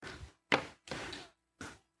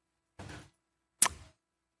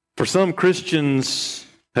For some, Christians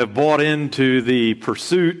have bought into the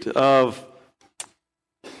pursuit of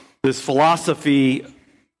this philosophy,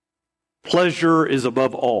 pleasure is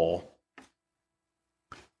above all.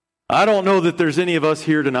 I don't know that there's any of us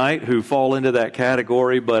here tonight who fall into that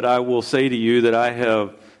category, but I will say to you that I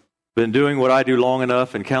have been doing what I do long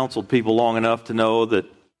enough and counseled people long enough to know that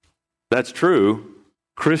that's true.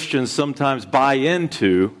 Christians sometimes buy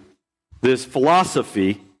into this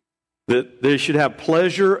philosophy that they should have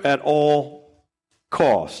pleasure at all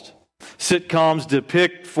cost. Sitcoms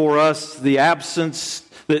depict for us the absence,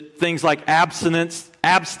 that things like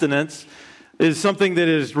abstinence is something that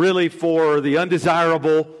is really for the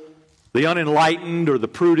undesirable, the unenlightened, or the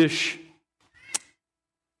prudish.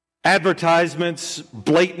 Advertisements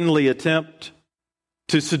blatantly attempt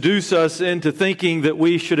to seduce us into thinking that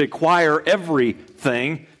we should acquire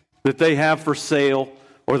everything that they have for sale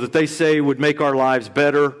or that they say would make our lives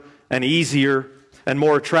better and easier and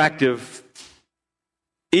more attractive.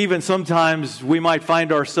 Even sometimes we might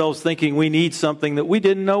find ourselves thinking we need something that we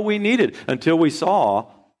didn't know we needed until we saw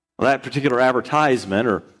that particular advertisement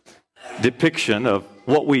or depiction of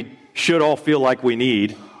what we should all feel like we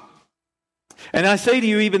need. And I say to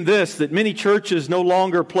you even this, that many churches no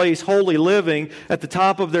longer place holy living at the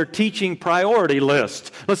top of their teaching priority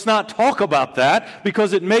list. Let's not talk about that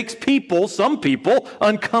because it makes people, some people,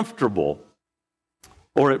 uncomfortable.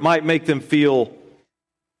 Or it might make them feel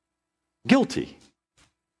guilty.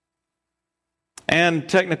 And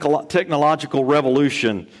technological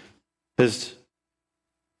revolution has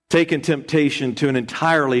taken temptation to an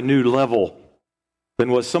entirely new level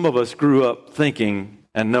than what some of us grew up thinking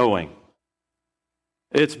and knowing.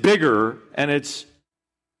 It's bigger and it's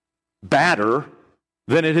badder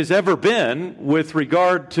than it has ever been with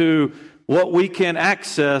regard to what we can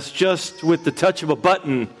access just with the touch of a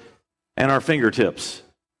button and our fingertips.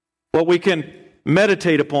 What we can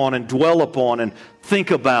meditate upon and dwell upon and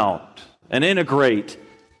think about and integrate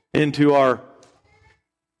into our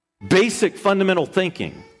basic fundamental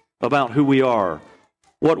thinking about who we are,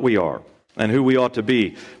 what we are, and who we ought to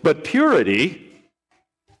be. But purity,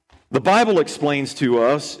 the Bible explains to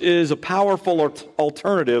us, is a powerful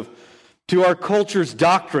alternative to our culture's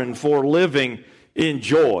doctrine for living in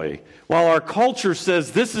joy. While our culture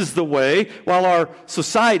says this is the way, while our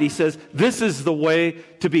society says this is the way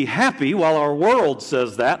to be happy, while our world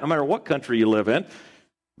says that, no matter what country you live in,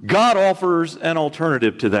 God offers an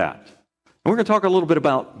alternative to that. And we're going to talk a little bit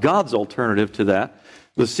about God's alternative to that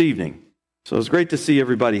this evening. So it's great to see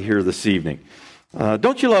everybody here this evening.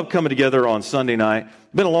 Don't you love coming together on Sunday night?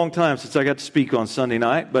 It's been a long time since I got to speak on Sunday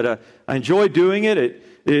night, but I enjoy doing it.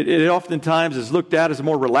 It oftentimes is looked at as a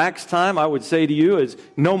more relaxed time. I would say to you, it's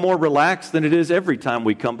no more relaxed than it is every time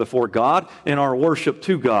we come before God in our worship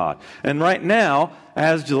to God. And right now,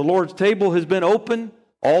 as the Lord's table has been open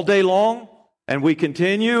all day long, and we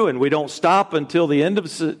continue and we don't stop until the end of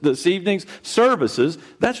this evening's services,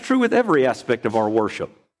 that's true with every aspect of our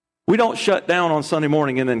worship. We don't shut down on Sunday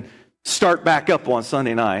morning and then start back up on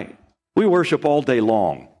Sunday night. We worship all day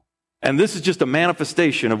long. And this is just a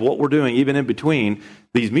manifestation of what we're doing even in between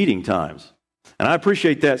these meeting times. And I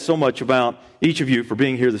appreciate that so much about each of you for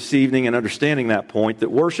being here this evening and understanding that point, that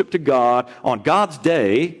worship to God on God's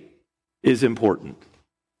day is important.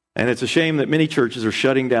 And it's a shame that many churches are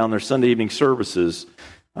shutting down their Sunday evening services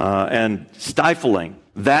and stifling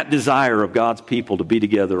that desire of God's people to be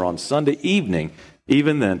together on Sunday evening,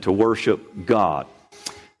 even then to worship God.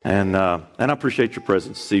 And I appreciate your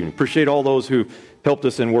presence this evening. Appreciate all those who helped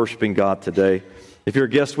us in worshiping God today. If you're a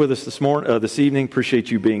guest with us this evening,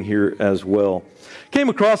 appreciate you being here as well. Came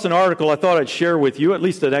across an article I thought I'd share with you, at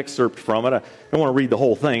least an excerpt from it. I don't want to read the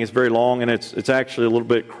whole thing. It's very long and it's actually a little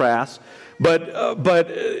bit crass.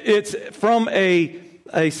 But it's from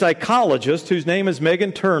a psychologist whose name is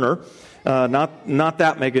Megan Turner. Not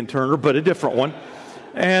that Megan Turner, but a different one.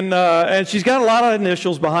 And she's got a lot of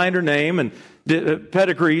initials behind her name and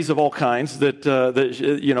pedigrees of all kinds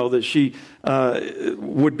that she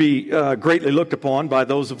would be greatly looked upon by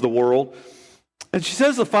those of the world. And she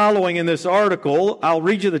says the following in this article. I'll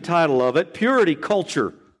read you the title of it: Purity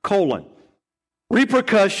Culture,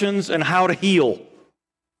 Repercussions and How to Heal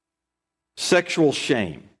Sexual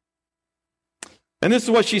Shame. And this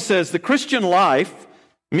is what she says: the Christian life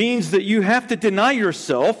means that you have to deny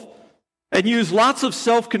yourself and use lots of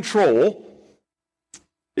self-control.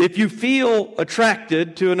 If you feel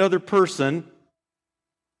attracted to another person,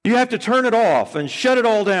 you have to turn it off and shut it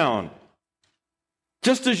all down.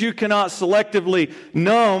 Just as you cannot selectively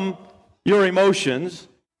numb your emotions,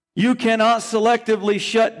 you cannot selectively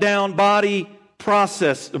shut down bodily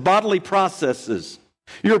processes.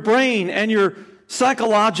 Your brain and your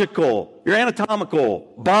psychological, your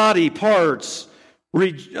anatomical body parts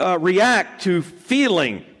react to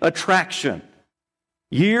feeling attraction.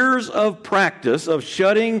 Years of practice of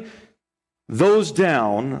shutting those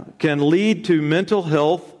down can lead to mental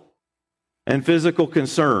health and physical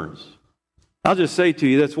concerns. I'll just say to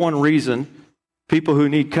you, that's one reason people who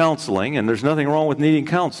need counseling, and there's nothing wrong with needing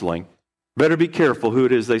counseling, better be careful who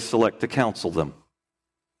it is they select to counsel them.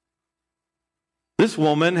 This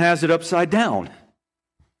woman has it upside down.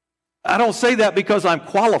 I don't say that because I'm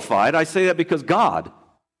qualified. I say that because God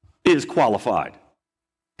is qualified.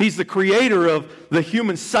 He's the creator of the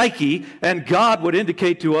human psyche, and God would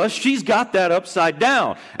indicate to us she's got that upside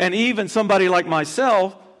down. And even somebody like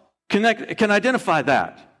myself can identify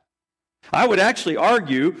that. I would actually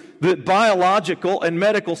argue that biological and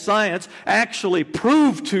medical science actually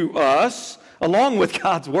prove to us, along with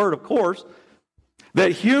God's Word, of course,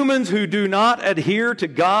 that humans who do not adhere to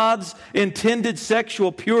God's intended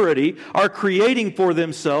sexual purity are creating for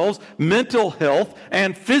themselves mental health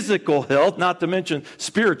and physical health, not to mention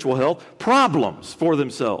spiritual health, problems for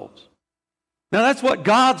themselves. Now that's what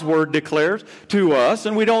God's Word declares to us,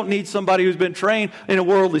 and we don't need somebody who's been trained in a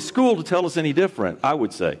worldly school to tell us any different, I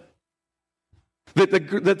would say. That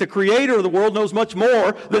the creator of the world knows much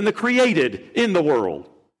more than the created in the world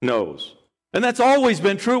knows. And that's always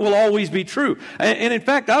been true, will always be true. And in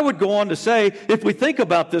fact, I would go on to say, if we think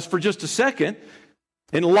about this for just a second,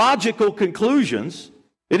 in logical conclusions,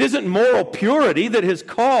 it isn't moral purity that has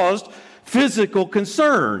caused physical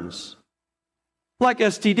concerns, like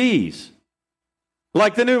STDs,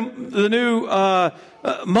 like the new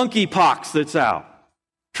monkeypox that's out,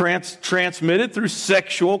 transmitted through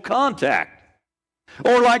sexual contact.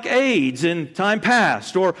 Or like AIDS in time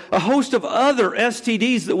past, or a host of other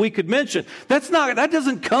STDs that we could mention. That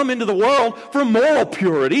doesn't come into the world from moral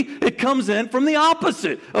purity. It comes in from the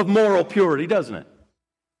opposite of moral purity, doesn't it?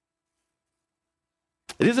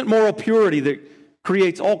 It isn't moral purity that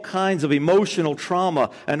creates all kinds of emotional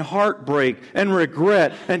trauma and heartbreak and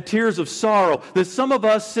regret and tears of sorrow that some of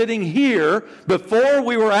us sitting here, before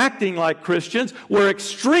we were acting like Christians, were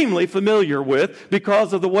extremely familiar with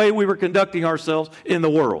because of the way we were conducting ourselves in the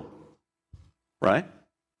world. Right?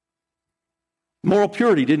 Moral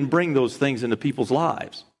purity didn't bring those things into people's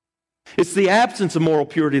lives. It's the absence of moral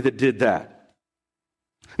purity that did that.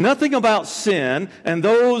 Nothing about sin and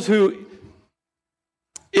those who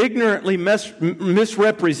ignorantly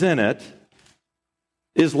misrepresent it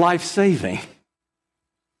is life-saving.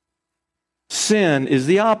 Sin is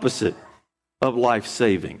the opposite of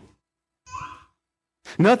life-saving.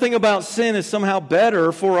 Nothing about sin is somehow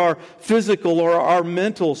better for our physical or our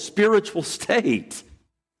mental, spiritual state.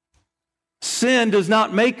 Sin does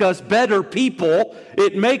not make us better people.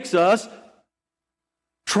 It makes us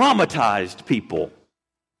traumatized people.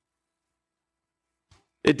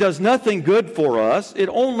 It does nothing good for us. It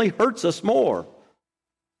only hurts us more.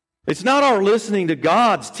 It's not our listening to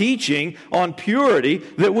God's teaching on purity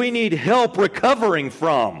that we need help recovering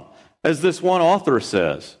from, as this one author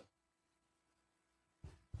says.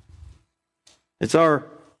 It's our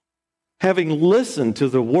having listened to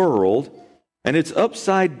the world and its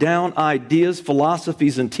upside-down ideas,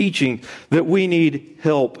 philosophies, and teaching that we need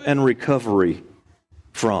help and recovery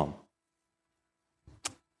from.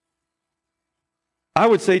 I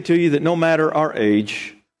would say to you that no matter our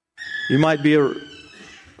age, you might be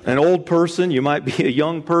an old person, you might be a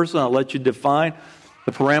young person, I'll let you define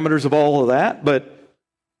the parameters of all of that, but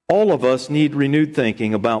all of us need renewed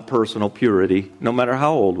thinking about personal purity, no matter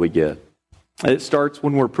how old we get. It starts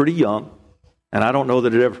when we're pretty young, and I don't know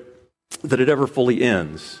that it ever fully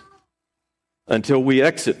ends until we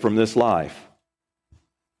exit from this life.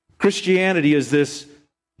 Christianity is this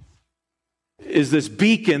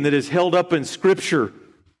beacon that is held up in Scripture,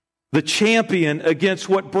 the champion against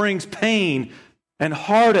what brings pain and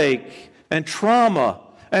heartache and trauma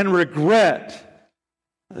and regret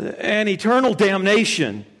and eternal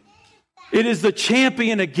damnation. It is the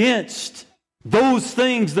champion against those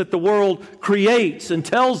things that the world creates and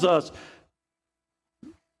tells us,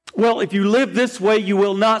 well, if you live this way, you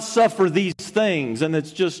will not suffer these things. And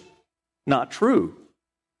it's just not true.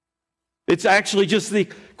 It's actually just the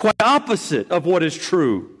quite opposite of what is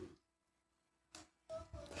true.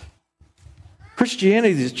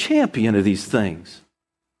 Christianity is a champion of these things.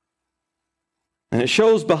 And it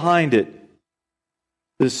shows behind it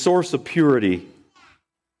this source of purity,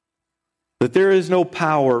 that there is no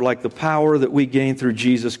power like the power that we gain through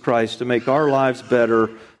Jesus Christ to make our lives better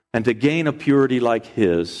and to gain a purity like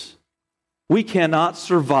His. We cannot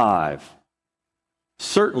survive.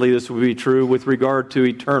 Certainly this would be true with regard to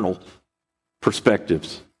eternal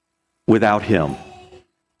perspectives without Him.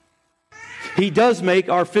 He does make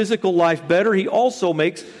our physical life better. He also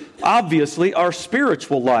makes, obviously, our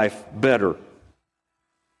spiritual life better.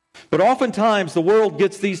 But oftentimes the world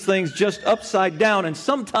gets these things just upside down, and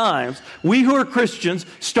sometimes we who are Christians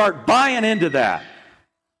start buying into that,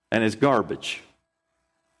 and it's garbage.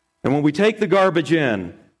 And when we take the garbage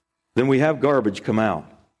in, then we have garbage come out.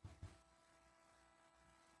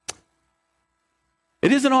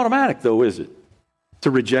 It isn't automatic, though, is it,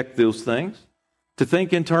 to reject those things? To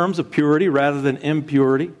think in terms of purity rather than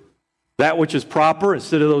impurity? That which is proper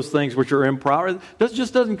instead of those things which are improper? That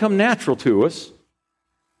just doesn't come natural to us.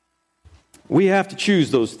 We have to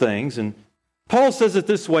choose those things. And Paul says it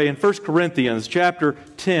this way in 1 Corinthians chapter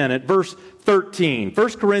 10 at verse 13. 1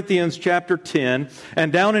 Corinthians chapter 10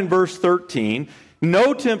 and down in verse 13.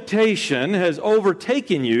 No temptation has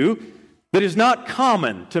overtaken you that is not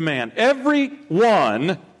common to man.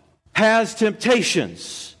 Everyone has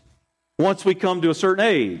temptations once we come to a certain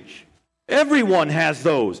age. Everyone has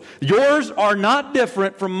those. Yours are not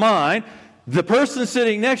different from mine. The person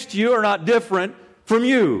sitting next to you are not different from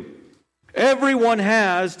you. Everyone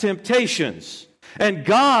has temptations. And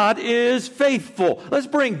God is faithful. Let's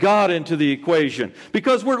bring God into the equation,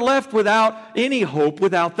 because we're left without any hope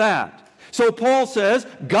without that. So Paul says,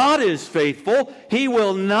 God is faithful. He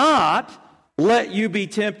will not let you be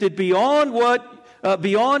tempted beyond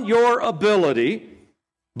your ability,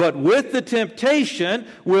 but with the temptation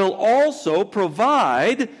will also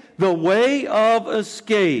provide the way of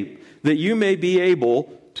escape that you may be able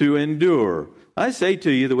to endure. I say to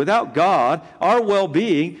you that without God, our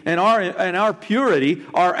well-being and our purity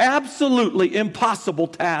are absolutely impossible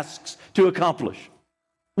tasks to accomplish.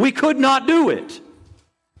 We could not do it.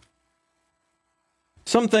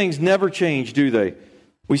 Some things never change, do they?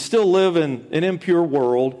 We still live in an impure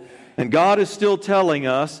world, and God is still telling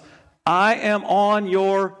us, I am on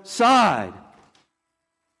your side.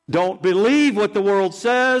 Don't believe what the world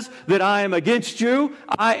says, that I am against you.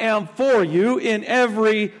 I am for you in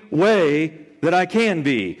every way that I can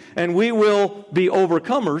be. And we will be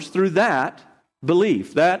overcomers through that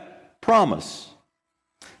belief, that promise.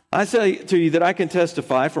 I say to you that I can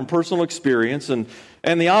testify from personal experience and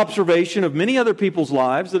the observation of many other people's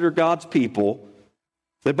lives that are God's people,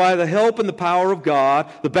 that by the help and the power of God,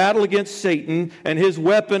 the battle against Satan and his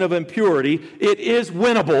weapon of impurity, it is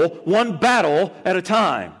winnable, one battle at a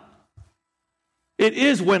time. It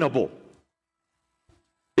is winnable.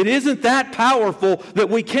 It isn't that powerful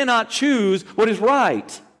that we cannot choose what is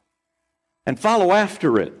right and follow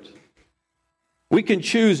after it. We can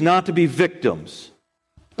choose not to be victims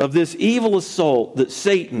of this evil assault that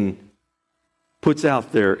Satan puts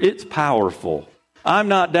out there. It's powerful. I'm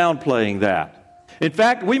not downplaying that. In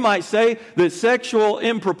fact, we might say that sexual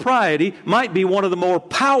impropriety might be one of the more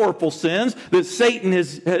powerful sins that Satan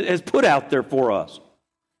has put out there for us.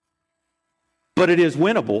 But it is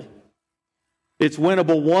winnable. It's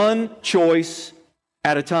winnable one choice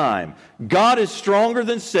at a time. God is stronger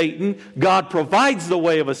than Satan. God provides the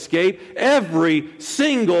way of escape every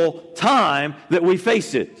single time that we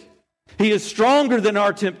face it. He is stronger than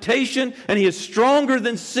our temptation, and He is stronger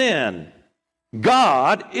than sin.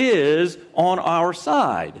 God is on our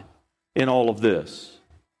side in all of this.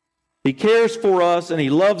 He cares for us, and He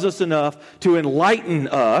loves us enough to enlighten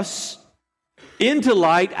us into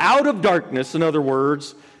light, out of darkness, in other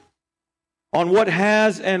words, on what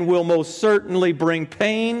has and will most certainly bring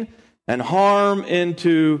pain and harm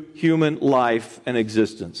into human life and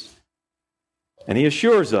existence. And He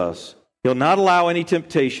assures us He'll not allow any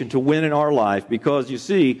temptation to win in our life, because, you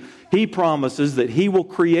see, He promises that He will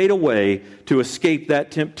create a way to escape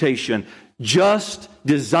that temptation, just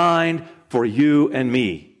designed for you and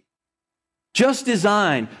me. Just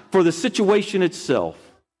designed for the situation itself,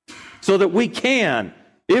 so that we can,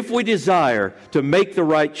 if we desire, to make the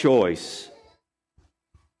right choice.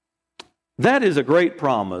 That is a great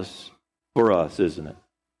promise for us, isn't it?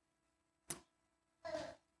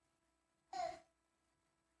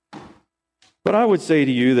 But I would say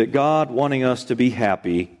to you that God wanting us to be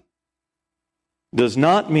happy does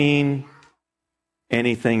not mean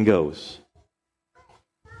anything goes.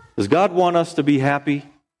 Does God want us to be happy?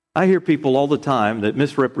 I hear people all the time that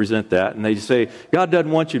misrepresent that, and they say, God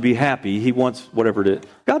doesn't want you to be happy. He wants whatever it is.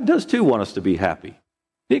 God does too want us to be happy.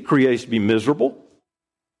 He didn't create us to be miserable.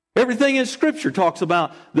 Everything in Scripture talks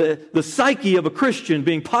about the psyche of a Christian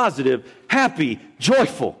being positive, happy,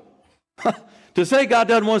 joyful. To say God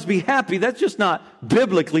doesn't want us to be happy, that's just not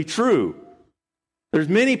biblically true. There's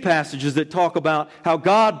many passages that talk about how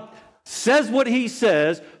God says what He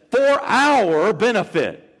says for our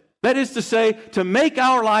benefit. That is to say, to make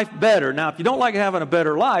our life better. Now, if you don't like having a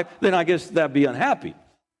better life, then I guess that'd be unhappy.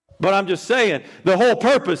 But I'm just saying, the whole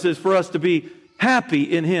purpose is for us to be happy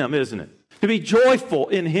in Him, isn't it? To be joyful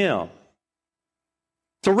in Him.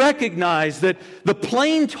 To recognize that the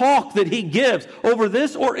plain talk that He gives over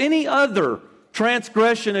this or any other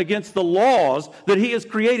transgression against the laws that He has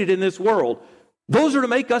created in this world, those are to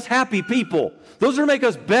make us happy people. Those are to make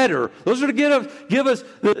us better. Those are to give us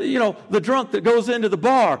the drunk that goes into the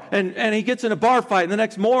bar and he gets in a bar fight and the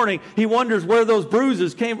next morning he wonders where those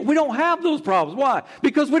bruises came from. We don't have those problems. Why?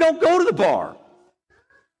 Because we don't go to the bar.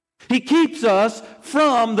 He keeps us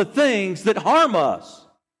from the things that harm us.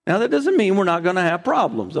 Now that doesn't mean we're not going to have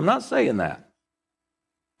problems. I'm not saying that.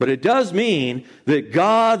 But it does mean that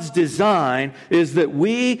God's design is that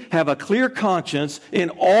we have a clear conscience in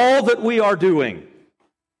all that we are doing.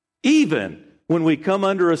 Even when we come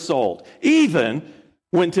under assault, even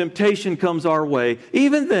when temptation comes our way,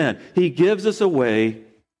 even then, He gives us a way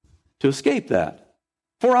to escape that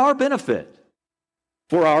for our benefit,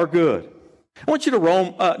 for our good. I want you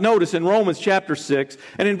to notice in Romans chapter 6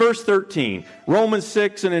 and in verse 13, Romans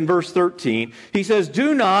 6 and in verse 13, he says,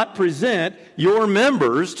 "Do not present your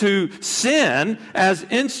members to sin as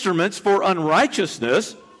instruments for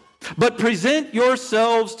unrighteousness, but present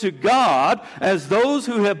yourselves to God as those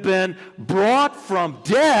who have been brought from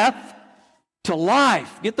death to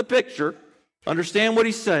life." Get the picture. Understand what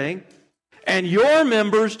he's saying. "And your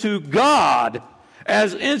members to God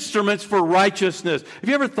as instruments for righteousness." Have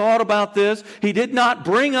you ever thought about this? He did not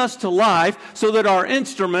bring us to life so that our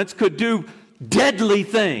instruments could do deadly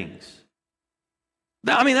things.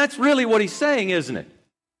 I mean, that's really what he's saying, isn't it?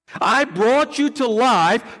 I brought you to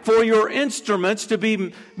life for your instruments to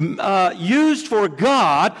be used for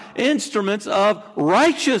God, instruments of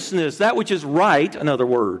righteousness, that which is right, in other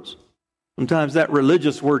words. Sometimes that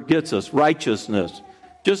religious word gets us, righteousness.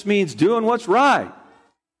 Just means doing what's right.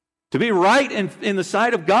 To be right in the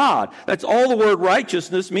sight of God. That's all the word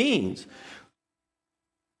righteousness means.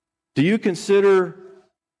 Do you consider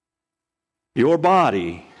your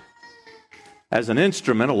body as an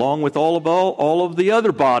instrument, along with all of the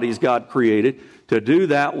other bodies God created, to do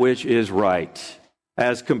that which is right,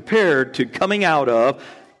 as compared to coming out of,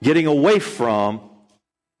 getting away from,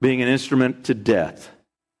 being an instrument to death?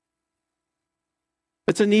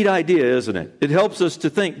 It's a neat idea, isn't it? It helps us to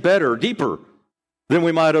think better, deeper than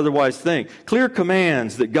we might otherwise think. Clear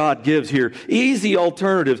commands that God gives here. Easy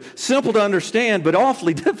alternatives. Simple to understand, but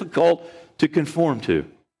awfully difficult to conform to.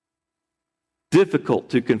 Difficult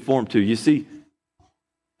to conform to. You see,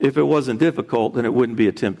 if it wasn't difficult, then it wouldn't be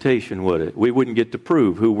a temptation, would it? We wouldn't get to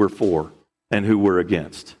prove who we're for and who we're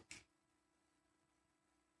against.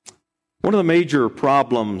 One of the major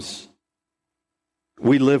problems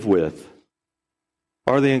we live with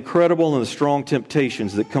are the incredible and the strong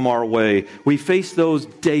temptations that come our way. We face those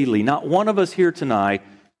daily. Not one of us here tonight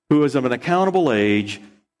who is of an accountable age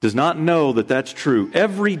does not know that that's true.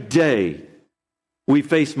 Every day we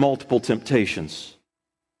face multiple temptations.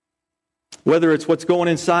 Whether it's what's going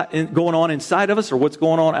on inside of us or what's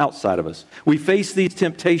going on outside of us. We face these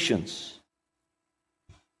temptations.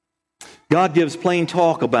 God gives plain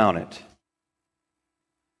talk about it.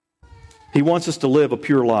 He wants us to live a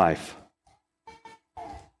pure life.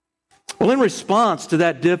 Well, in response to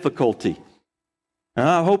that difficulty, and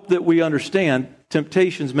I hope that we understand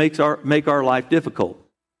temptations make our life difficult.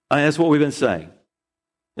 That's what we've been saying.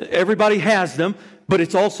 Everybody has them, but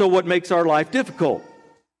it's also what makes our life difficult.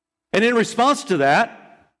 And in response to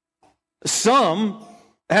that, some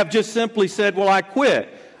have just simply said, well, I quit.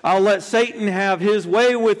 I'll let Satan have his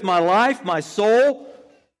way with my life, my soul.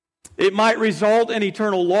 It might result in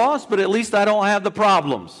eternal loss, but at least I don't have the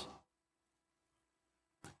problems.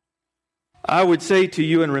 I would say to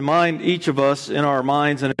you and remind each of us in our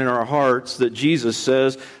minds and in our hearts that Jesus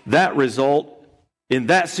says that result in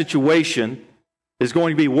that situation is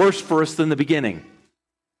going to be worse for us than the beginning.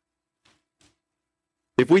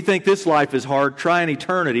 If we think this life is hard, try an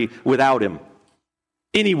eternity without Him.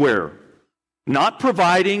 Anywhere. Not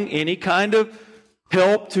providing any kind of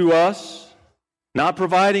help to us. Not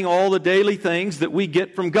providing all the daily things that we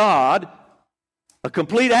get from God. A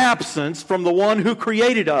complete absence from the one who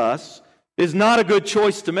created us is not a good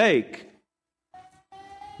choice to make.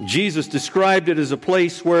 Jesus described it as a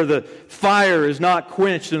place where the fire is not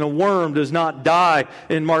quenched and a worm does not die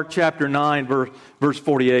in Mark chapter 9, verse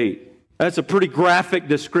 48. That's a pretty graphic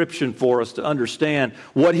description for us to understand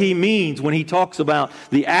what He means when He talks about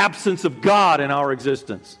the absence of God in our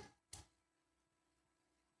existence.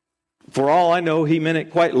 For all I know, He meant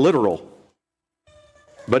it quite literal.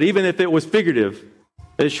 But even if it was figurative,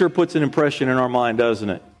 it sure puts an impression in our mind, doesn't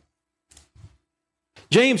it?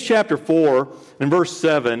 James chapter 4 and verse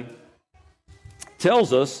 7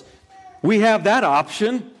 tells us we have that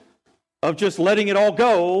option of just letting it all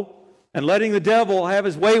go and letting the devil have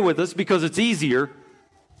his way with us because it's easier,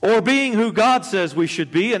 or being who God says we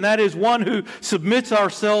should be, and that is one who submits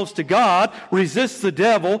ourselves to God, resists the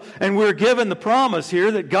devil, and we're given the promise here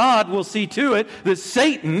that God will see to it that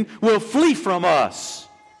Satan will flee from us.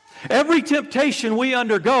 Every temptation we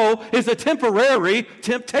undergo is a temporary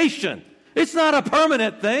temptation. It's not a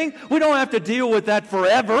permanent thing. We don't have to deal with that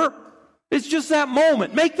forever. It's just that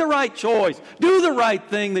moment. Make the right choice. Do the right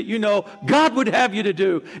thing that you know God would have you to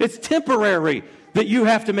do. It's temporary that you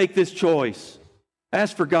have to make this choice.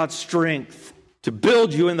 Ask for God's strength to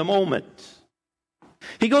build you in the moment.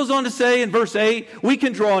 He goes on to say in verse 8, we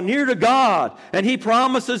can draw near to God, and He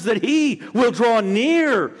promises that He will draw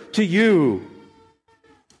near to you.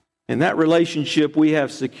 In that relationship, we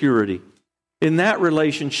have security. In that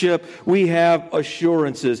relationship, we have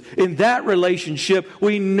assurances. In that relationship,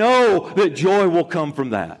 we know that joy will come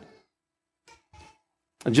from that.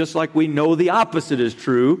 And just like we know the opposite is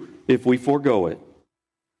true if we forego it.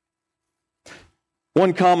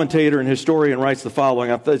 One commentator and historian writes the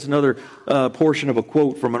following. It's another portion of a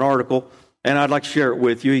quote from an article, and I'd like to share it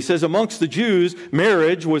with you. He says, amongst the Jews,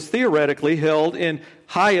 marriage was theoretically held in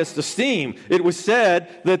highest esteem. It was said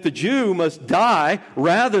that the Jew must die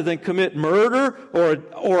rather than commit murder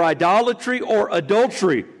or idolatry or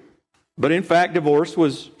adultery. But in fact, divorce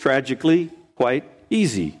was tragically quite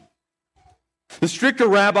easy. The stricter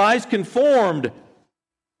rabbis conformed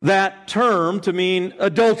that term to mean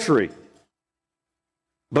adultery.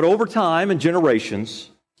 But over time and generations,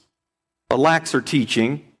 a laxer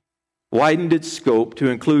teaching widened its scope to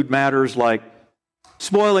include matters like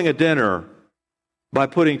spoiling a dinner by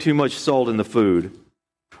putting too much salt in the food,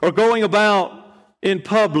 or going about in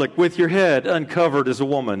public with your head uncovered as a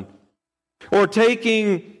woman, or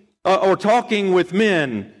talking with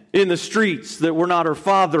men in the streets that were not her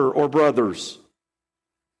father or brothers,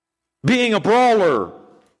 being a brawler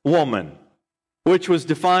woman, which was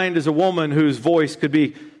defined as a woman whose voice could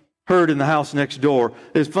be heard in the house next door.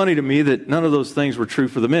 It's funny to me that none of those things were true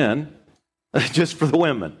for the men, just for the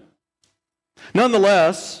women.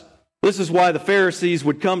 Nonetheless, this is why the Pharisees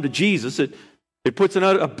would come to Jesus. It puts a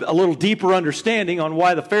little deeper understanding on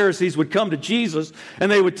why the Pharisees would come to Jesus,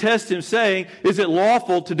 and they would test Him saying, is it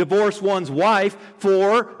lawful to divorce one's wife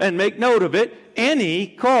for, and make note of it, any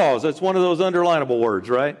cause? That's one of those underlinable words,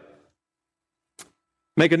 right?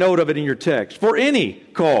 Make a note of it in your text. For any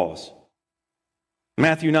cause.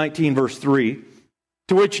 Matthew 19, verse 3.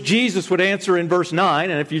 To which Jesus would answer in verse 9,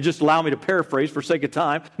 and if you just allow me to paraphrase for sake of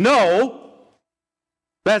time, no,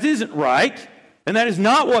 that isn't right, and that is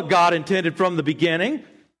not what God intended from the beginning.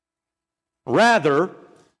 Rather,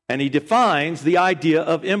 and He defines the idea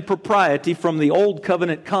of impropriety from the Old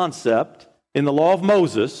Covenant concept in the law of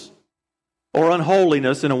Moses, or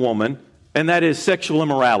unholiness in a woman, and that is sexual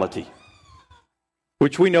immorality,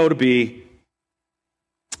 which we know to be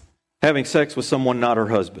having sex with someone not her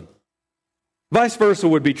husband. Vice versa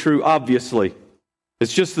would be true, obviously.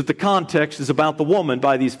 It's just that the context is about the woman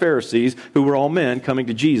by these Pharisees, who were all men coming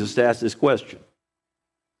to Jesus to ask this question.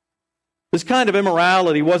 This kind of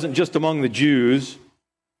immorality wasn't just among the Jews.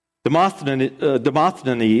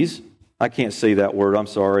 Demosthenes, I can't say that word, I'm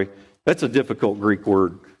sorry. That's a difficult Greek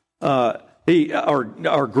word. Or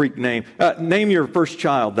Greek name. Name your first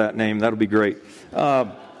child that name, that'll be great. He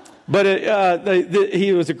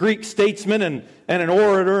was a Greek statesman and an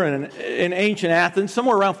orator in ancient Athens,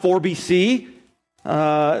 somewhere around 4 BC,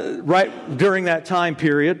 right during that time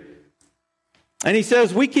period. And he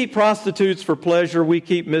says, we keep prostitutes for pleasure, we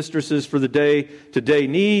keep mistresses for the day-to-day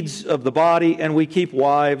needs of the body, and we keep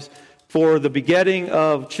wives for the begetting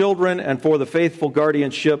of children and for the faithful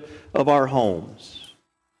guardianship of our homes.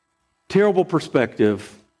 Terrible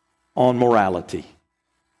perspective on morality.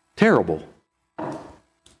 Terrible.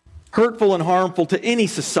 Hurtful and harmful to any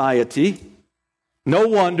society. No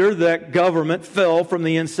wonder that government fell from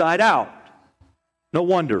the inside out. No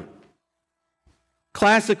wonder.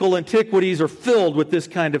 Classical antiquities are filled with this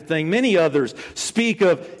kind of thing. Many others speak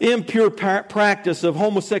of impure practice of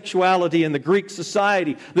homosexuality in the Greek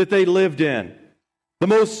society that they lived in. The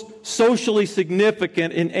most socially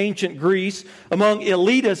significant in ancient Greece, among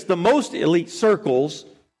elitists, the most elite circles,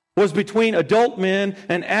 was between adult men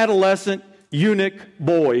and adolescent eunuch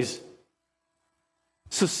boys.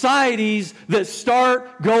 Societies that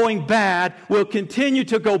start going bad will continue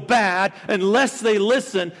to go bad unless they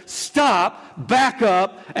listen, stop, back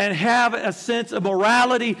up, and have a sense of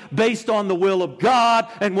morality based on the will of God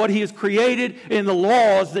and what He has created in the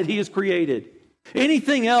laws that He has created.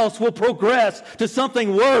 Anything else will progress to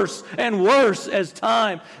something worse and worse as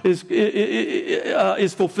time is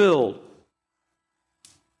fulfilled.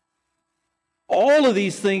 All of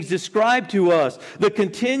these things describe to us the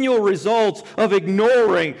continual results of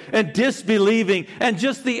ignoring and disbelieving and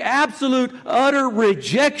just the absolute utter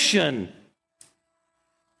rejection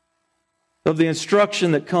of the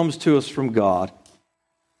instruction that comes to us from God.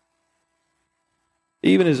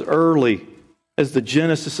 Even as early as the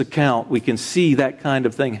Genesis account, we can see that kind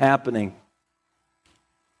of thing happening.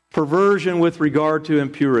 Perversion with regard to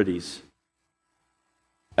impurities.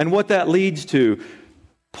 And what that leads to,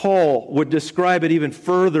 Paul would describe it even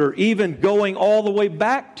further, even going all the way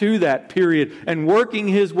back to that period and working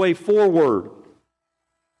his way forward.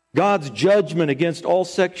 God's judgment against all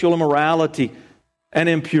sexual immorality and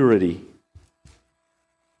impurity.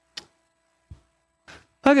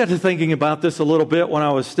 I got to thinking about this a little bit when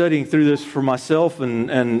I was studying through this for myself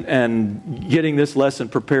and getting this lesson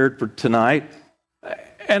prepared for tonight.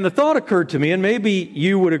 And the thought occurred to me, and maybe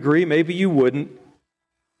you would agree, maybe you wouldn't.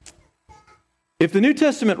 If the New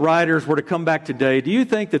Testament writers were to come back today, do you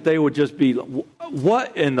think that they would just be,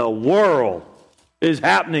 what in the world is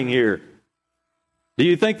happening here? Do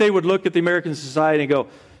you think they would look at the American society and go,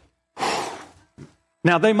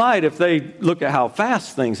 now they might if they look at how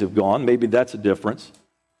fast things have gone, maybe that's a difference.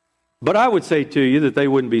 But I would say to you that they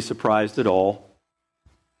wouldn't be surprised at all.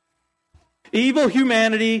 Evil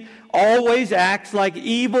humanity always acts like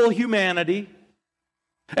evil humanity.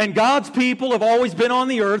 And God's people have always been on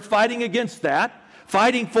the earth fighting against that,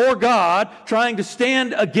 fighting for God, trying to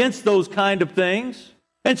stand against those kind of things,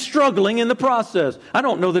 and struggling in the process. I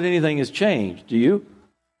don't know that anything has changed, do you?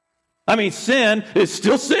 I mean, sin is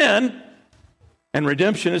still sin, and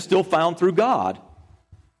redemption is still found through God.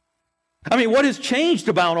 I mean, what has changed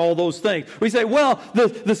about all those things? We say, well,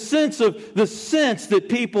 the sense that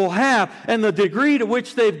people have and the degree to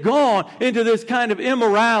which they've gone into this kind of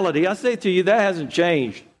immorality. I say to you, that hasn't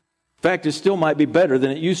changed. In fact, it still might be better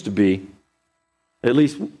than it used to be, at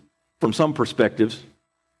least from some perspectives.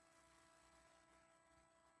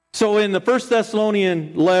 So in the 1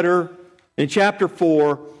 Thessalonian letter, in chapter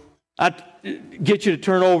 4, I get you to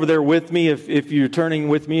turn over there with me if you're turning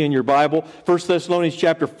with me in your Bible. 1 Thessalonians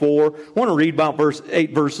chapter 4. I want to read about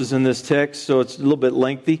 8 verses in this text, so it's a little bit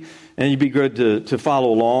lengthy, and you'd be good to follow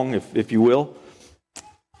along if you will.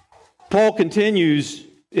 Paul continues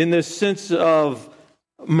in this sense of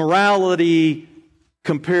morality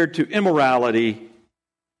compared to immorality.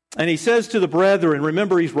 And he says to the brethren,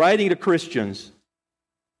 remember he's writing to Christians,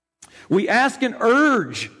 we ask and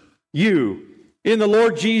urge you in the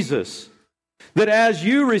Lord Jesus, that as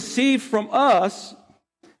you receive from us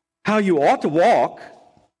how you ought to walk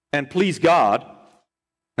and please God.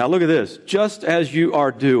 Now look at this, just as you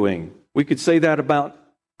are doing. We could say that about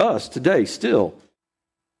us today still.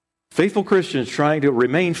 Faithful Christians trying to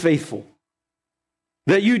remain faithful.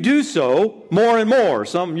 That you do so more and more.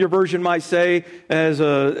 Your version might say, as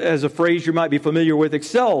a phrase you might be familiar with,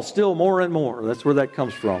 excel still more and more. That's where that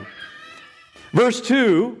comes from. Verse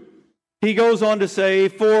 2, he goes on to say,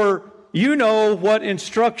 for you know what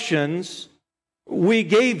instructions we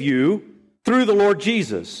gave you through the Lord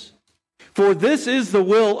Jesus. For this is the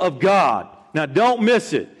will of God. Now don't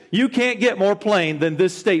miss it. You can't get more plain than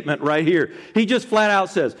this statement right here. He just flat out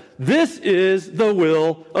says, this is the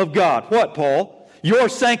will of God. What, Paul? Your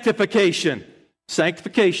sanctification.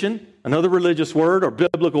 Sanctification, another religious word or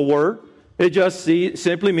biblical word. It just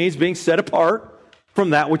simply means being set apart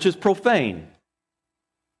from that which is profane.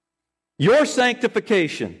 Your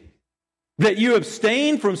sanctification, that you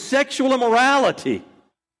abstain from sexual immorality,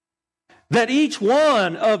 that each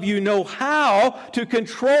one of you know how to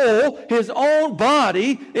control his own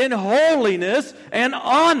body in holiness and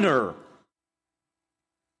honor.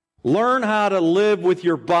 Learn how to live with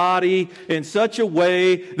your body in such a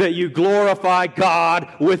way that you glorify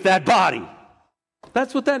God with that body.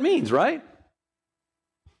 That's what that means, right?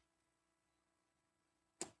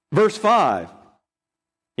 Verse 5.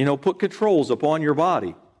 Put controls upon your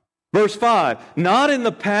body. Verse 5, not in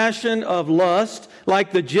the passion of lust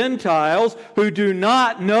like the Gentiles who do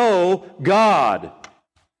not know God.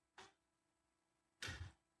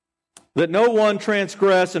 That no one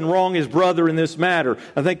transgress and wrong his brother in this matter.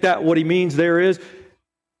 I think that what he means there is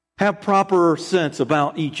have proper sense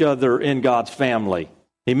about each other in God's family.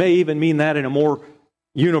 He may even mean that in a more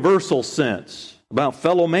universal sense about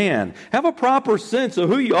fellow man. Have a proper sense of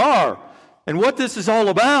who you are and what this is all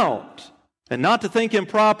about, and not to think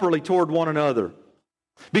improperly toward one another.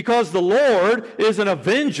 Because the Lord is an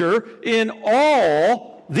avenger in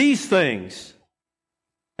all these things.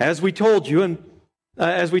 As we told you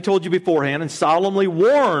beforehand and solemnly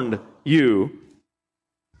warned you.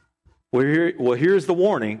 Well, here's the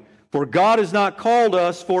warning. For God has not called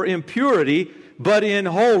us for impurity, but in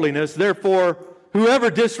holiness. Therefore, whoever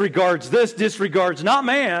disregards this disregards not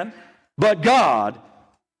man, but God,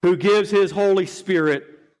 who gives His Holy Spirit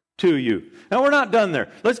to you. Now, we're not done there.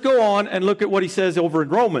 Let's go on and look at what he says over in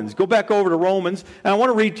Romans. Go back over to Romans, and I want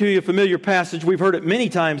to read to you a familiar passage. We've heard it many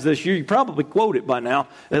times this year. You probably quote it by now,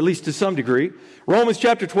 at least to some degree. Romans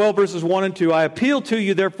chapter 12, verses 1 and 2. I appeal to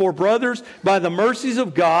you, therefore, brothers, by the mercies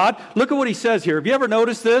of God. Look at what he says here. Have you ever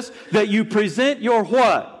noticed this? That you present your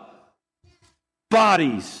what?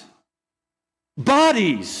 Bodies.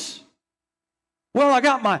 Bodies. Well, I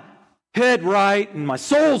got my head right, and my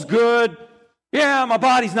soul's good. Yeah, my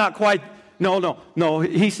body's not quite... No.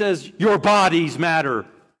 He says your bodies matter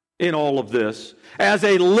in all of this as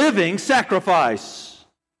a living sacrifice.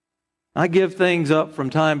 I give things up from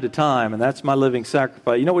time to time, and that's my living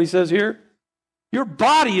sacrifice. You know what he says here? Your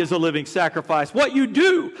body is a living sacrifice. What you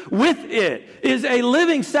do with it is a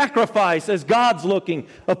living sacrifice as God's looking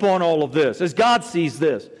upon all of this, as God sees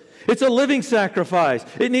this. It's a living sacrifice.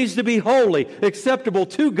 It needs to be holy, acceptable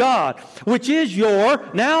to God, which is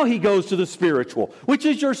now he goes to the spiritual, which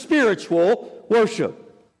is your spiritual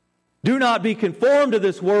worship. Do not be conformed to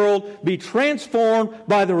this world. Be transformed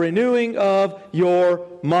by the renewing of your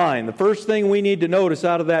mind. The first thing we need to notice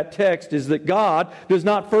out of that text is that God does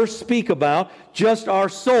not first speak about just our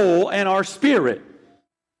soul and our spirit.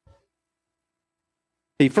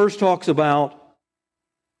 He first talks about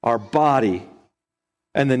our body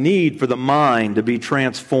and the need for the mind to be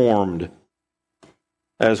transformed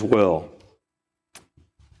as well.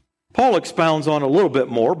 Paul expounds on a little bit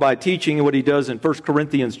more by teaching what he does in 1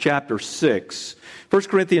 Corinthians chapter 6. 1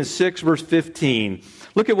 Corinthians 6, verse 15.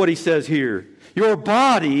 Look at what he says here. Your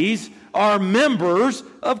bodies are members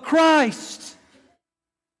of Christ.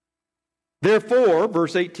 Therefore,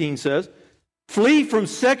 verse 18 says, flee from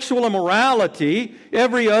sexual immorality.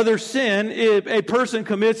 Every other sin a person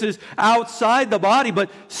commits is outside the body, but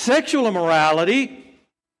sexual immorality,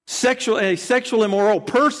 a sexual immoral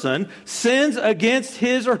person sins against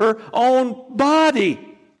his or her own body.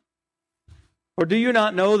 Or do you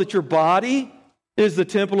not know that your body is the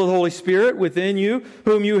temple of the Holy Spirit within you,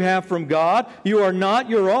 whom you have from God? You are not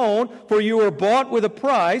your own, for you were bought with a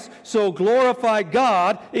price, so glorify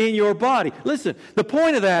God in your body. Listen, the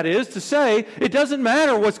point of that is to say it doesn't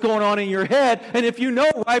matter what's going on in your head, and if you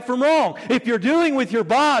know right from wrong. If you're doing with your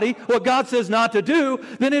body what God says not to do,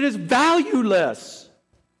 then it is valueless.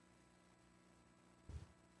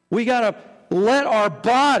 We got to let our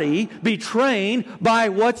body be trained by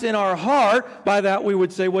what's in our heart. By that we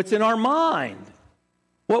would say what's in our mind.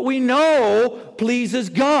 What we know pleases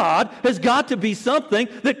God has got to be something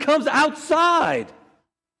that comes outside.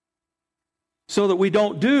 So that we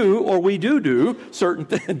don't do, or we do certain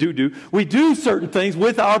we do certain things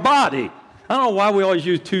with our body. I don't know why we always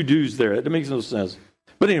use two do's there. It makes no sense.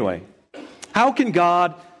 But anyway, how can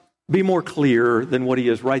God be more clear than what He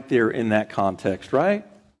is right there in that context, right?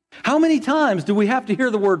 How many times do we have to hear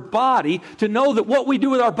the word body to know that what we do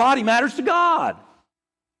with our body matters to God?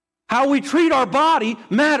 How we treat our body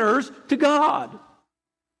matters to God.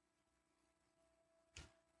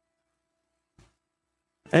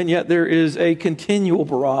 And yet there is a continual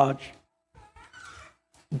barrage,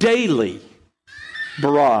 daily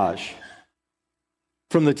barrage,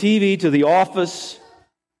 from the TV to the office,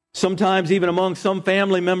 sometimes even among some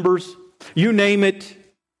family members. You name it,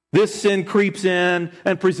 this sin creeps in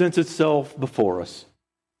and presents itself before us.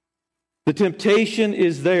 The temptation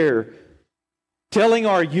is there, telling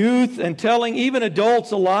our youth and telling even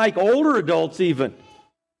adults alike, older adults even,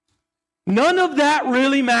 none of that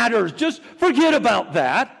really matters. Just forget about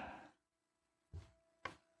that.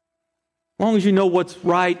 As long as you know what's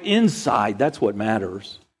right inside, that's what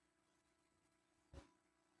matters.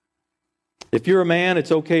 If you're a man,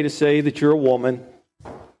 it's okay to say that you're a woman,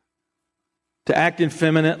 to act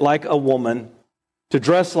effeminate like a woman, to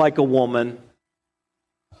dress like a woman,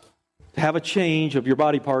 to have a change of your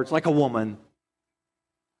body parts like a woman.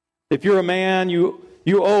 If you're a man,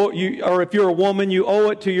 or if you're a woman, you owe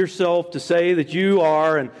it to yourself to say that you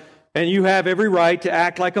are, and you have every right to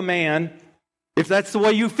act like a man. If that's the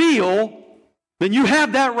way you feel, then you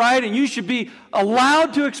have that right, and you should be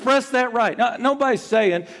allowed to express that right. Now, nobody's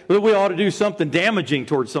saying that we ought to do something damaging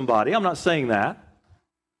towards somebody. I'm not saying that.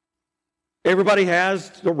 Everybody has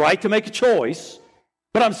the right to make a choice.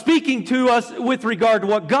 But I'm speaking to us with regard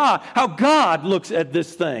to how God looks at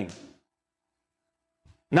this thing.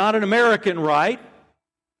 Not an American right,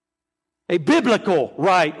 a biblical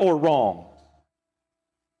right or wrong.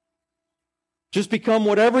 Just become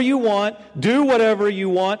whatever you want, do whatever you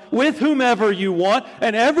want, with whomever you want,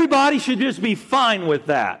 and everybody should just be fine with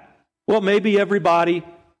that. Well, maybe everybody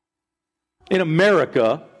in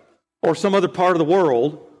America or some other part of the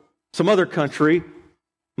world some other country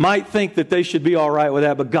might think that they should be all right with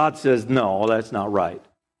that, but God says, no, that's not right.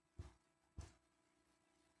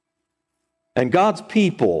 And God's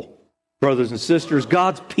people, brothers and sisters,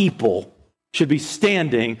 God's people should be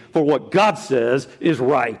standing for what God says is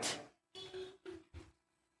right.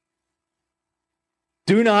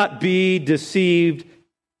 Do not be deceived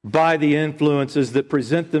by the influences that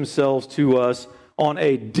present themselves to us on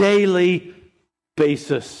a daily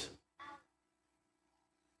basis.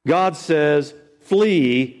 God says,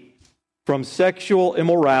 flee from sexual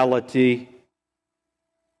immorality,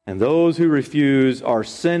 and those who refuse are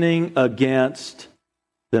sinning against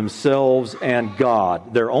themselves and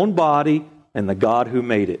God, their own body and the God who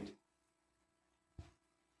made it.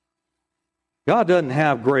 God doesn't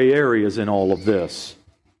have gray areas in all of this.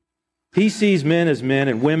 He sees men as men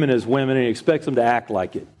and women as women, and He expects them to act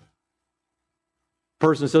like it.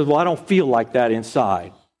 Person says, well, I don't feel like that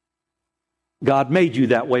inside. God made you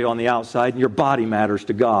that way on the outside, and your body matters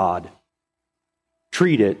to God.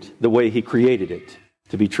 Treat it the way He created it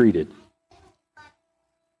to be treated.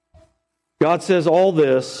 God says all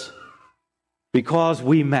this because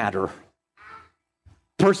we matter.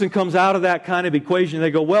 Person comes out of that kind of equation, and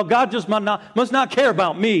they go, well, God just must not care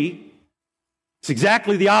about me. It's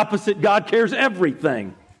exactly the opposite. God cares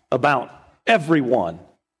everything about everyone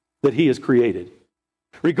that He has created.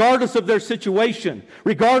 Regardless of their situation,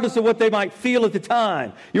 regardless of what they might feel at the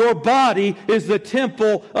time, your body is the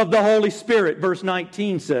temple of the Holy Spirit, verse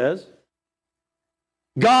 19 says.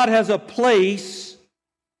 God has a place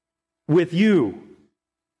with you.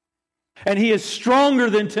 And He is stronger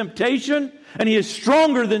than temptation, and He is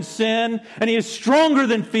stronger than sin, and He is stronger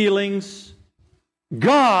than feelings.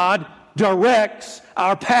 God directs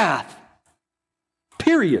our path.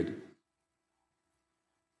 Period.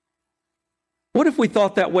 What if we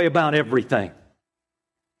thought that way about everything?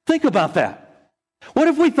 Think about that. What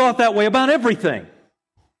if we thought that way about everything?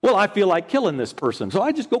 Well, I feel like killing this person, so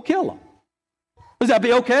I just go kill him. Does that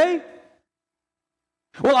be okay?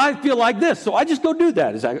 Well, I feel like this, so I just go do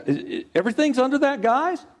that. Is everything's under that,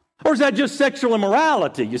 guys? Or is that just sexual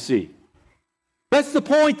immorality, you see? That's the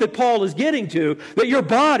point that Paul is getting to, that your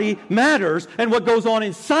body matters, and what goes on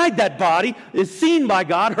inside that body is seen by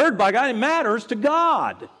God, heard by God, and matters to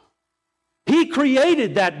God. He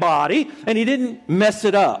created that body, and He didn't mess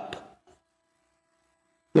it up.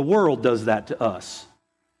 The world does that to us.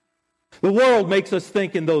 The world makes us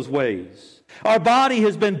think in those ways. Our body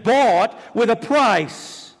has been bought with a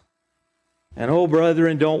price. And oh,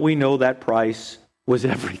 brethren, don't we know that price was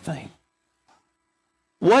everything?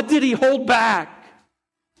 What did He hold back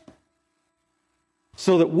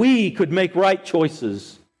so that we could make right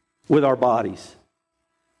choices with our bodies?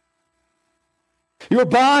 Your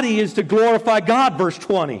body is to glorify God, verse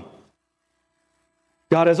 20.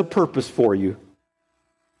 God has a purpose for you.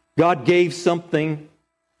 God gave something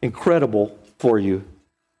incredible for you.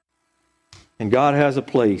 And God has a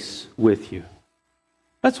place with you.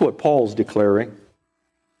 That's what Paul's declaring.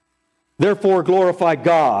 Therefore, glorify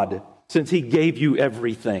God, since He gave you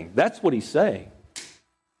everything. That's what he's saying.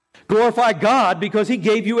 Glorify God because He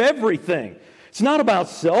gave you everything. It's not about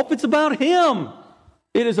self, it's about Him.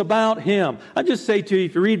 It is about Him. I just say to you,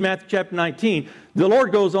 if you read Matthew chapter 19, the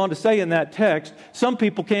Lord goes on to say in that text, some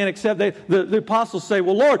people can't accept that. The apostles say,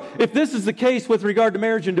 well, Lord, if this is the case with regard to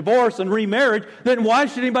marriage and divorce and remarriage, then why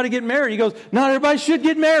should anybody get married? He goes, not everybody should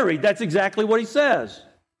get married. That's exactly what He says.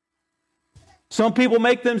 Some people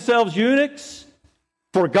make themselves eunuchs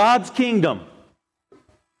for God's kingdom.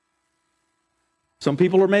 Some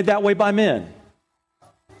people are made that way by men.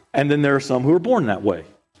 And then there are some who are born that way.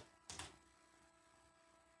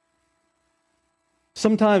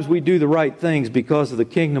 Sometimes we do the right things because of the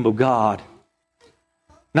kingdom of God,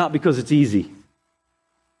 not because it's easy.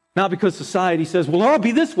 Not because society says, well, I'll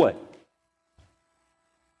be this way.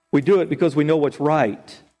 We do it because we know what's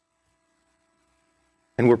right.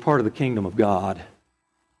 And we're part of the kingdom of God.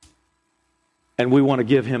 And we want to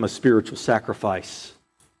give Him a spiritual sacrifice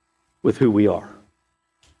with who we are.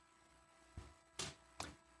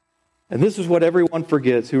 And this is what everyone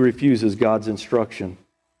forgets who refuses God's instruction.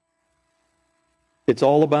 It's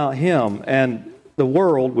all about Him, and the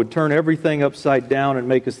world would turn everything upside down and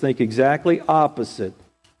make us think exactly opposite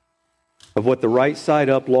of what the right side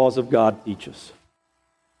up laws of God teach us.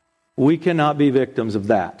 We cannot be victims of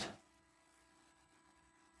that.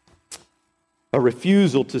 A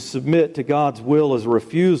refusal to submit to God's will is a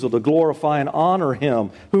refusal to glorify and honor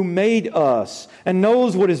Him who made us and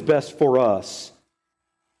knows what is best for us.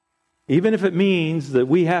 Even if it means that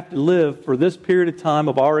we have to live for this period of time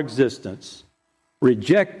of our existence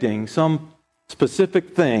rejecting some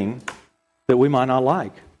specific thing that we might not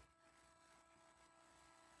like.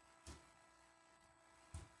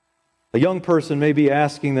 A young person may be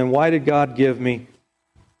asking then, why did God give me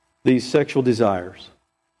these sexual desires?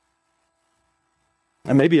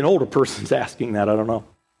 And maybe an older person's asking that, I don't know.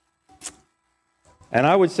 And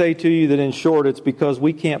I would say to you that in short, it's because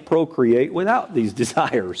we can't procreate without these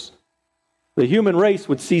desires. The human race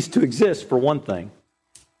would cease to exist, for one thing.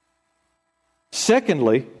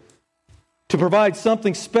 Secondly, to provide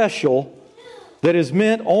something special that is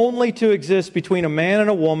meant only to exist between a man and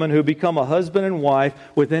a woman who become a husband and wife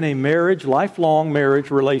within a marriage, lifelong marriage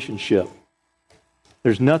relationship.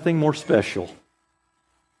 There's nothing more special.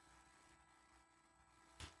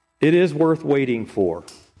 It is worth waiting for.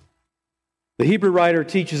 The Hebrew writer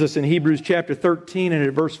teaches us in Hebrews chapter 13 and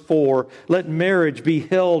at verse 4, let marriage be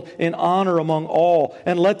held in honor among all,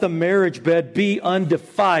 and let the marriage bed be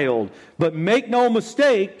undefiled. But make no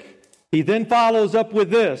mistake, he then follows up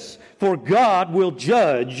with this, for God will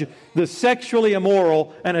judge the sexually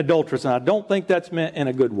immoral and adulterous. And I don't think that's meant in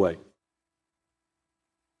a good way.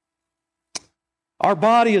 Our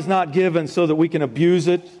body is not given so that we can abuse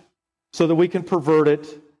it, so that we can pervert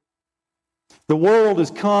it. The world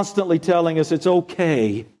is constantly telling us it's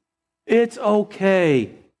okay. It's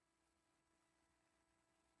okay.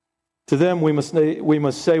 To them, we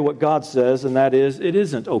must say what God says, and that is, it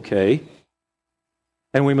isn't okay.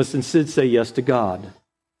 And we must instead say yes to God.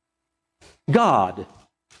 God,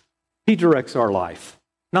 He directs our life,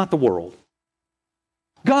 not the world.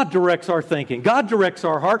 God directs our thinking. God directs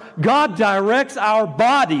our heart. God directs our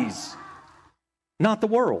bodies, not the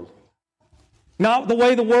world. Not the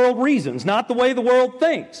way the world reasons, not the way the world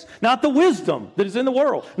thinks, not the wisdom that is in the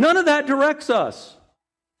world. None of that directs us.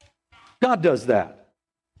 God does that.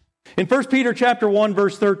 In 1 Peter chapter 1,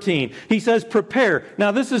 verse 13, he says, prepare.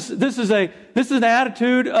 Now this is an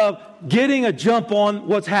attitude of getting a jump on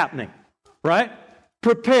what's happening, right?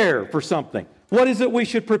 Prepare for something. What is it we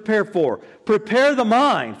should prepare for? Prepare the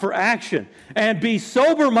mind for action and be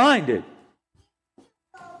sober-minded.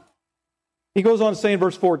 He goes on to say in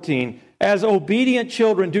verse 14, as obedient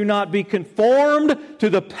children, do not be conformed to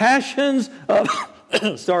the passions of,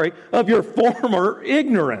 of your former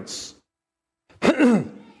ignorance.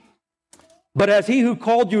 But as He who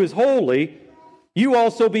called you is holy, you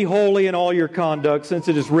also be holy in all your conduct, since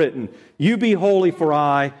it is written, you be holy, for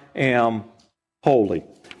I am holy.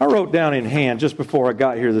 I wrote down in hand just before I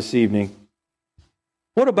got here this evening,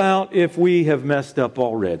 what about if we have messed up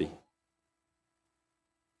already?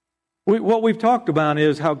 What we've talked about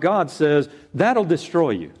is how God says, that'll destroy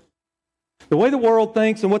you. The way the world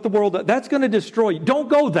thinks and what the world does, that's going to destroy you. Don't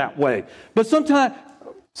go that way. But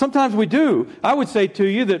sometimes we do. I would say to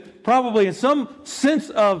you that probably in some sense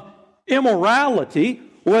of immorality,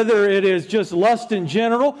 whether it is just lust in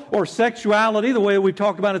general or sexuality, the way we've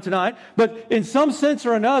talked about it tonight, but in some sense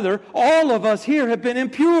or another, all of us here have been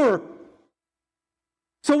impure.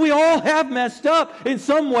 So we all have messed up in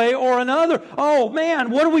some way or another. Oh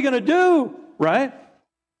man, what are we going to do? Right?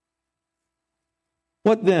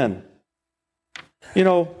 What then? You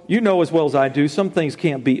know as well as I do, some things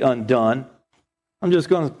can't be undone. I'm just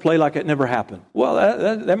going to play like it never happened. Well,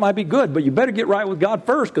 that might be good, but you better get right with God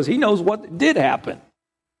first because He knows what did happen.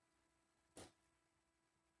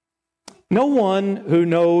 No one who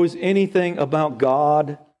knows anything about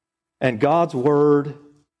God and God's Word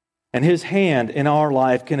and His hand in our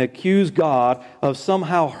life can accuse God of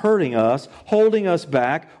somehow hurting us, holding us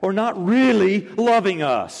back, or not really loving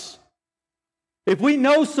us. If we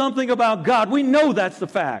know something about God, we know that's the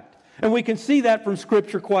fact. And we can see that from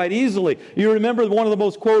Scripture quite easily. You remember one of the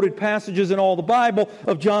most quoted passages in all the Bible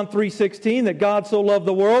of John 3:16, that God so loved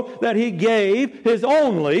the world that He gave His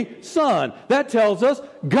only Son. That tells us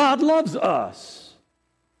God loves us.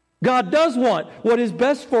 God does want what is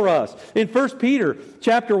best for us. In 1 Peter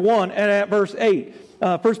chapter 1 and at verse 8,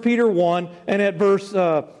 1 Peter 1 and at verse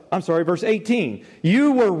 18.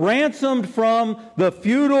 You were ransomed from the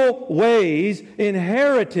futile ways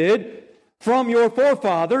inherited from your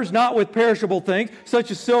forefathers, not with perishable things,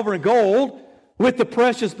 such as silver and gold, with the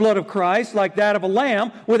precious blood of Christ, like that of a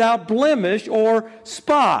lamb, without blemish or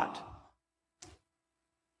spot.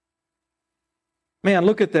 Man,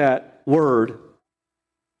 look at that word.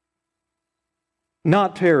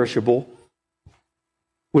 Not perishable,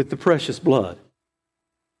 with the precious blood.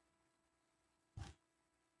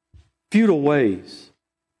 Futile ways.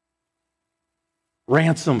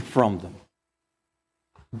 Ransomed from them.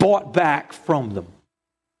 Bought back from them.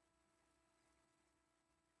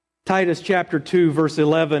 Titus chapter 2, verse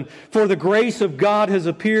 11. For the grace of God has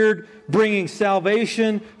appeared, bringing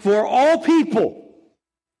salvation for all people,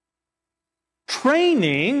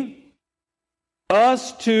 training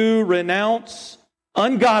us to renounce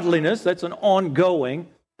ungodliness. That's an ongoing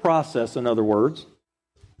process, in other words.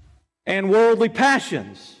 and worldly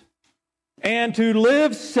passions, and to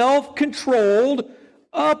live self-controlled,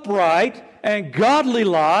 upright, and godly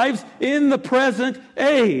lives in the present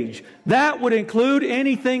age. That would include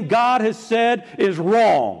anything God has said is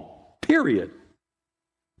wrong. Period.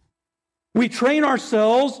 We train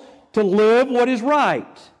ourselves to live what is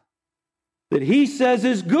right, that He says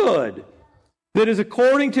is good, that is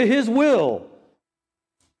according to His will,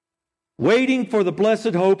 waiting for the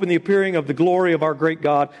blessed hope and the appearing of the glory of our great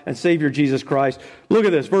God and Savior Jesus Christ. Look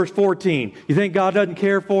at this, verse 14. You think God doesn't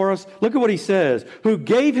care for us? Look at what He says. Who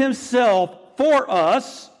gave Himself for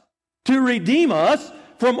us to redeem us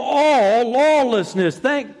from all lawlessness.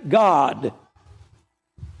 Thank God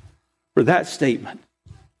for that statement.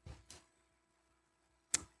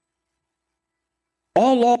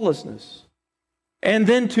 All lawlessness. And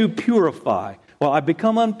then to purify. Well, I've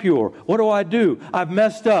become impure. What do? I've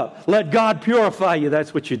messed up. Let God purify you.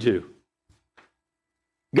 That's what you do.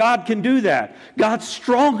 God can do that. God's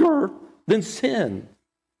stronger than sin.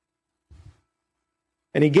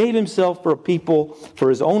 And He gave Himself for a people, for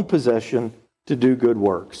His own possession, to do good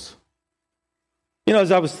works. You know,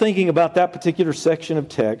 as I was thinking about that particular section of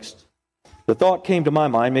text, the thought came to my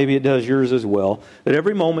mind, maybe it does yours as well, that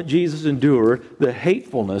every moment Jesus endured the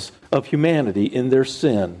hatefulness of humanity in their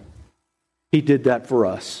sin, He did that for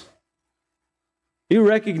us. You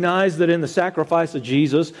recognize that in the sacrifice of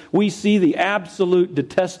Jesus, we see the absolute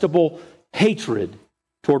detestable hatred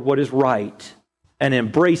toward what is right and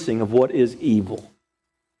embracing of what is evil.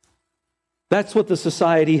 That's what the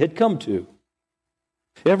society had come to.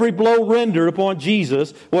 Every blow rendered upon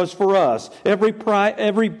Jesus was for us. Every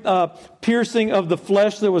piercing of the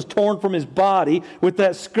flesh that was torn from His body with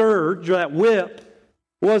that scourge, or that whip,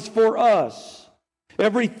 was for us.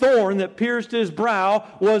 Every thorn that pierced His brow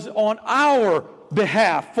was on our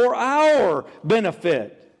behalf, for our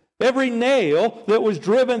benefit. Every nail that was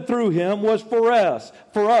driven through Him was for us.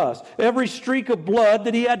 Every streak of blood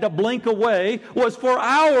that He had to blink away was for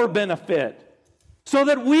our benefit, so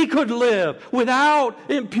that we could live without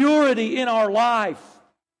impurity in our life.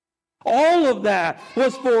 All of that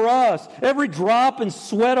was for us. Every drop and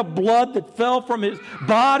sweat of blood that fell from His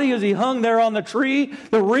body as He hung there on the tree,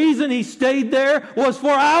 the reason He stayed there was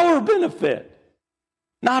for our benefit.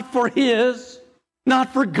 Not for His,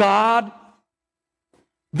 not for God.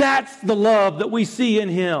 That's the love that we see in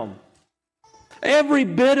Him. Every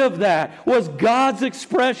bit of that was God's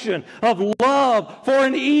expression of love for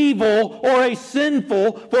an evil or a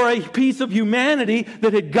sinful, for a piece of humanity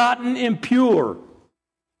that had gotten impure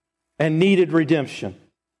and needed redemption.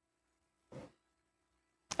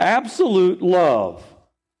 Absolute love.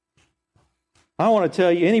 I want to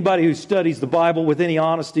tell you, anybody who studies the Bible with any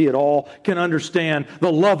honesty at all can understand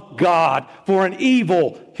the love of God for an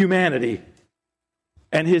evil humanity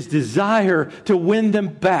and His desire to win them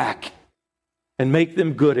back and make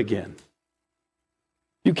them good again.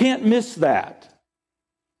 You can't miss that.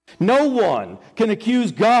 No one can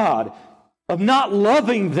accuse God of not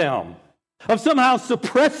loving them, of somehow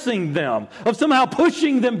suppressing them, of somehow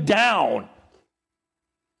pushing them down.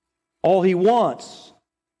 All He wants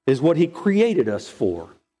is what He created us for.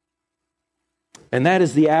 And that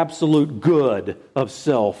is the absolute good of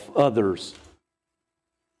self, others.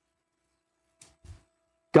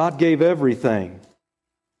 God gave everything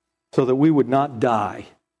so that we would not die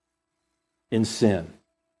in sin.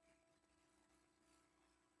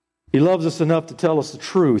 He loves us enough to tell us the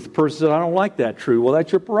truth. The person said, I don't like that truth. Well,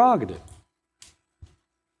 that's your prerogative.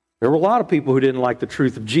 There were a lot of people who didn't like the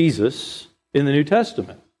truth of Jesus in the New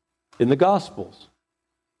Testament, in the Gospels.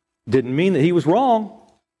 Didn't mean that He was wrong.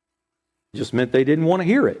 It just meant they didn't want to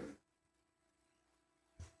hear it.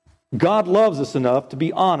 God loves us enough to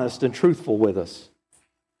be honest and truthful with us,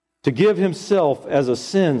 to give Himself as a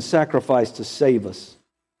sin sacrifice to save us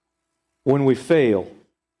when we fail,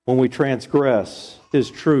 when we transgress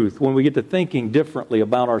His truth, when we get to thinking differently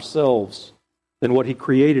about ourselves than what He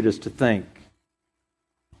created us to think.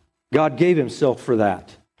 God gave Himself for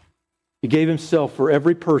that. He gave Himself for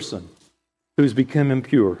every person who's become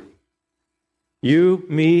impure. You,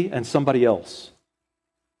 me, and somebody else.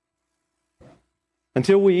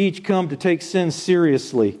 Until we each come to take sin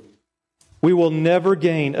seriously, we will never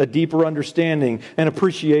gain a deeper understanding and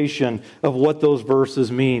appreciation of what those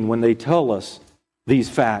verses mean when they tell us these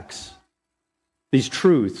facts, these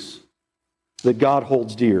truths that God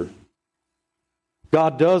holds dear.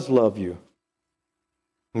 God does love you.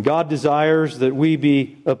 And God desires that we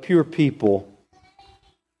be a pure people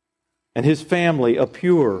and His family a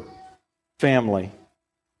pure family.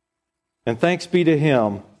 And thanks be to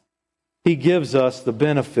Him, He gives us the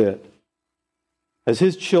benefit as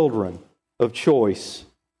His children of choice.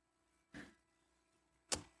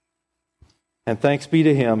 And thanks be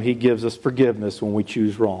to Him, He gives us forgiveness when we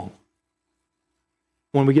choose wrong.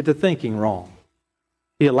 When we get to thinking wrong,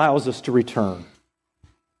 He allows us to return.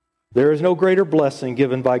 There is no greater blessing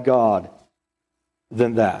given by God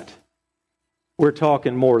than that. We're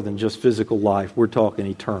talking more than just physical life. We're talking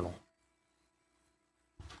eternal.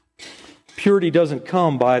 Purity doesn't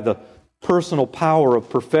come by the personal power of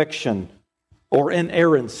perfection or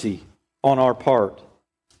inerrancy on our part.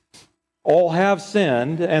 All have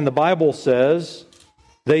sinned, and the Bible says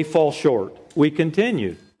they fall short. We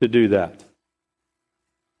continue to do that.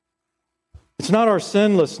 It's not our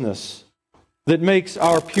sinlessness that makes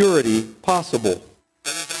our purity possible.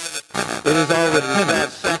 It is our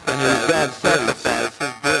repentance and His bad grace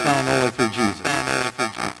found only through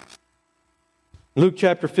Jesus. Luke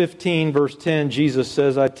chapter 15, verse 10, Jesus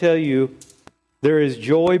says, I tell you, there is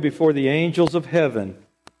joy before the angels of heaven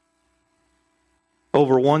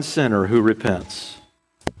over one sinner who repents.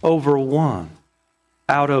 Over one.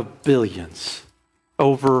 Out of billions.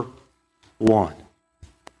 Over one.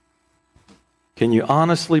 Can you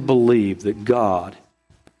honestly believe that God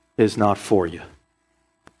is not for you?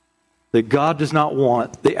 That God does not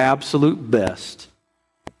want the absolute best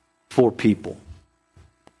for people?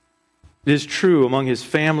 It is true among His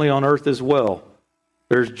family on earth as well.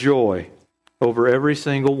 There's joy over every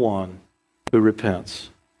single one who repents.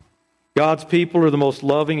 God's people are the most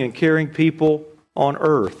loving and caring people on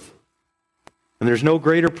earth. And there's no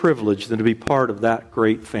greater privilege than to be part of that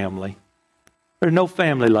great family. There's no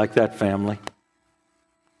family like that family.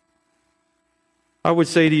 I would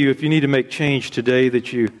say to you, if you need to make change today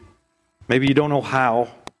that maybe you don't know how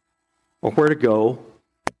or where to go,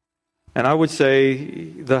 and I would say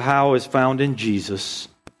the how is found in Jesus,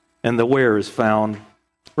 and the where is found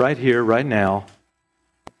right here, right now,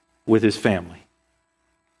 with His family.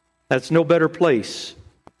 That's no better place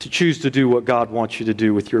to choose to do what God wants you to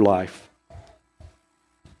do with your life.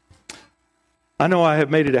 I know I have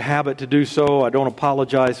made it a habit to do so. I don't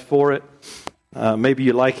apologize for it. Maybe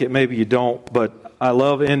you like it, maybe you don't, but I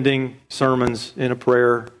love ending sermons in a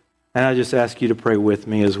prayer, and I just ask you to pray with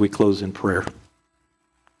me as we close in prayer.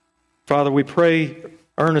 Father, we pray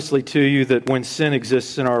earnestly to you that when sin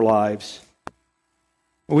exists in our lives,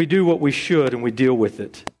 we do what we should and we deal with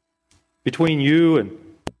it between you and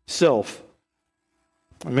self.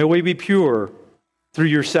 And may we be pure through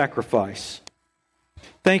your sacrifice.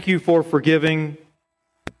 Thank you for forgiving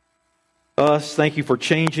us. Thank you for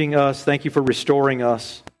changing us. Thank you for restoring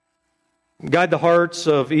us. Guide the hearts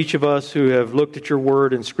of each of us who have looked at your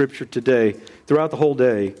word and Scripture today, throughout the whole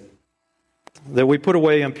day, that we put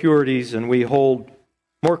away impurities and we hold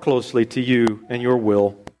more closely to you and your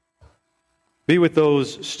will. Be with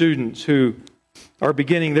those students who are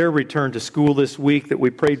beginning their return to school this week that we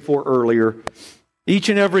prayed for earlier. Each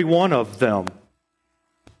and every one of them,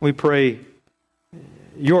 we pray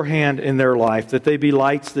your hand in their life, that they be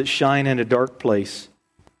lights that shine in a dark place,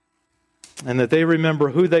 and that they remember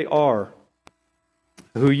who they are,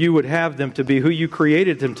 who you would have them to be, who you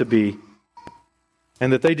created them to be,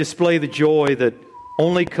 and that they display the joy that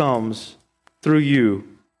only comes through you.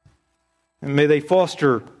 And may they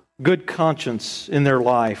foster good conscience in their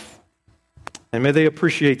life, and may they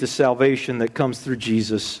appreciate the salvation that comes through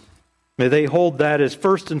Jesus. May they hold that as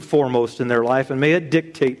first and foremost in their life, and may it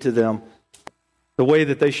dictate to them the way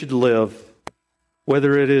that they should live,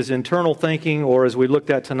 whether it is internal thinking or, as we looked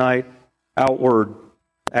at tonight, outward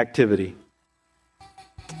activity.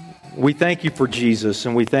 We thank you for Jesus,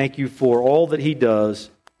 and we thank you for all that He does.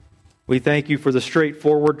 We thank you for the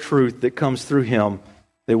straightforward truth that comes through Him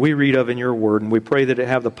that we read of in your word, and we pray that it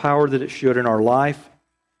have the power that it should in our life,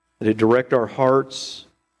 that it direct our hearts,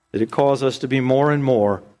 that it cause us to be more and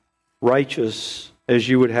more righteous as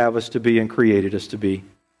you would have us to be and created us to be.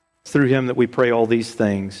 It's through Him that we pray all these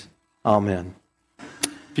things. Amen.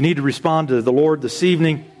 If you need to respond to the Lord this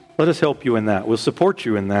evening, let us help you in that. We'll support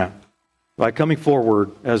you in that by coming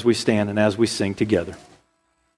forward as we stand and as we sing together.